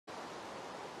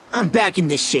I'm back in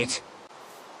this shit.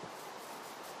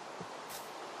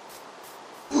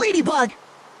 Ladybug!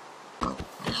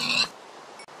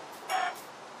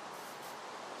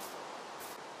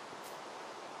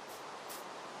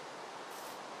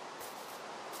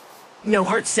 No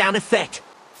heart sound effect.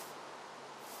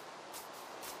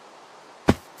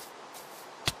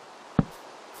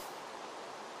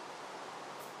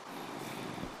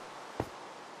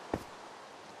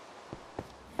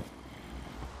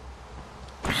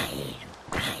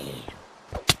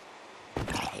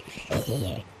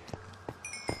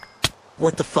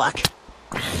 What the fuck?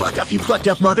 Fuck up, you fucked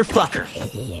up motherfucker.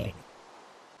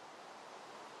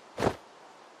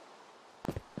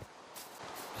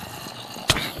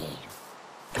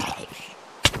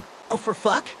 Oh, for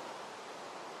fuck?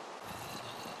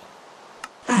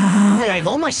 I have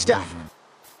all my stuff.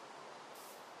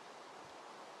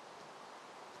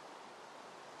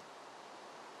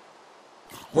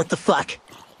 What the fuck?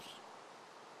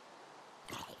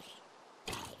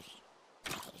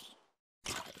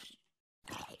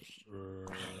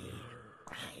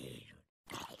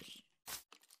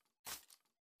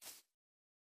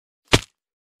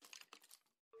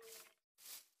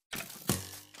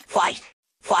 Fight!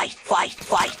 Fight! Fight!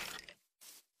 Fight!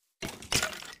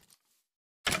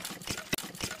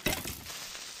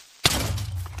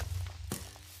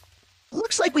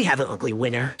 Looks like we have an ugly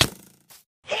winner.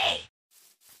 Hey!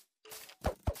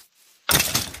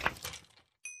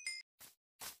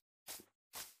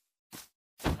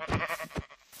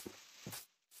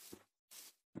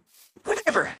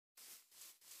 Whatever.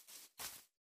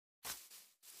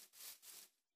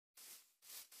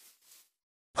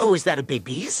 Oh, is that a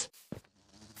baby's?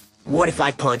 What if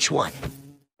I punch one?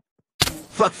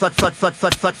 Fuck, fuck, fuck, fuck,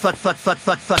 fuck, fuck, fuck, fuck, fuck,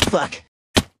 fuck, fuck, fuck.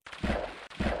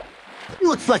 You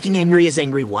look fucking angry as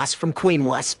Angry Wasp from Queen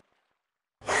Wasp.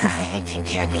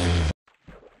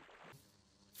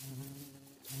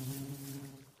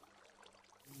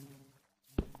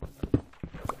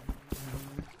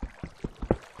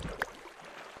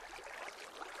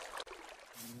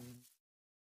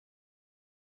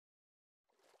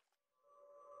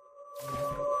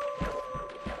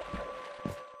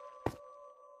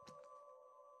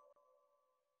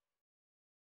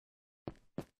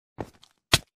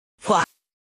 Fuck.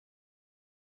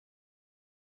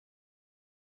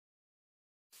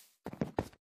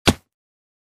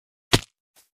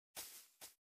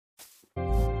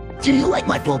 Do you like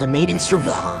my bold maiden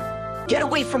serval? Get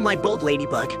away from my bold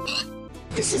ladybug.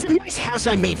 This is a nice house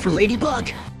I made for Ladybug.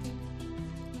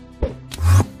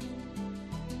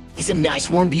 It's a nice,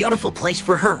 warm, beautiful place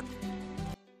for her.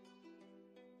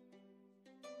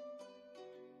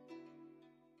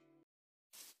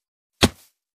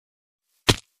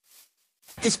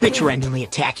 This bitch randomly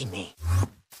attacking me.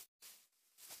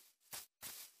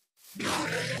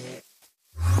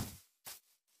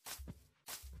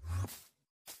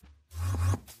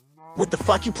 What the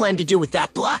fuck you plan to do with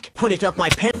that block? Put it up my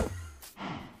pen?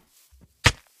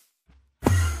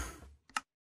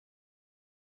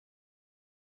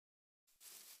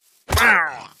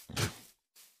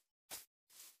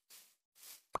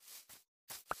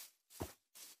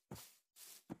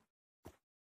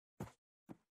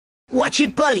 Watch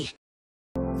it, buddy!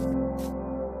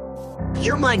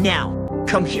 You're mine now.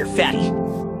 Come here, fatty.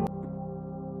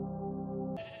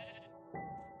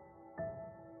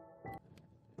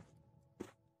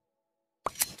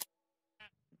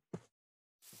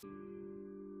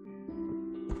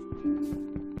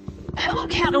 Hello,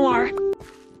 Cat Noir.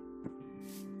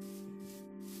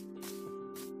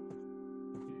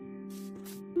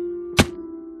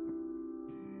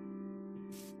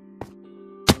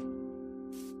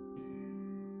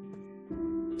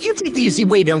 You take the easy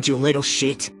way, don't you, little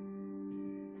shit?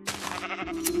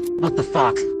 What the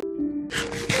fuck?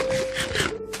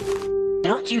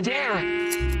 Don't you dare!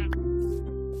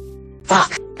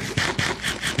 Fuck!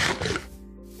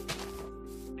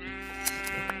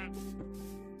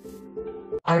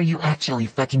 Are you actually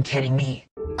fucking kidding me?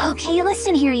 Okay,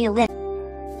 listen here, you little...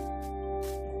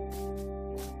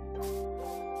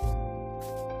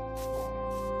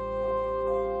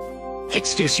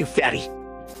 Excuse you, fatty.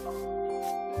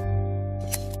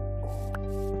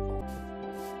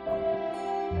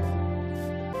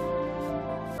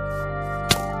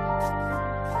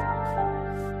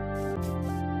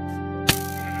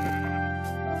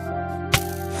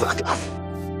 Fuck off.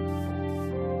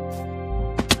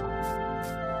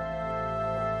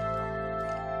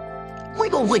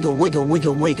 Wiggle, wiggle, wiggle,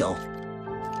 wiggle, wiggle.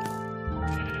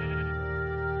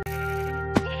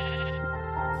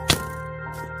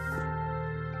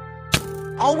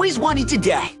 Always wanted to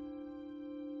die.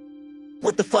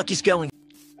 What the fuck is going?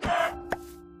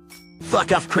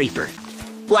 Fuck off, creeper.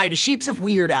 Why do sheeps have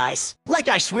weird eyes? Like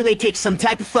I swear they take some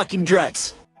type of fucking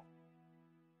drugs.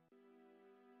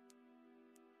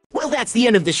 Well, that's the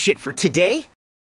end of this shit for today.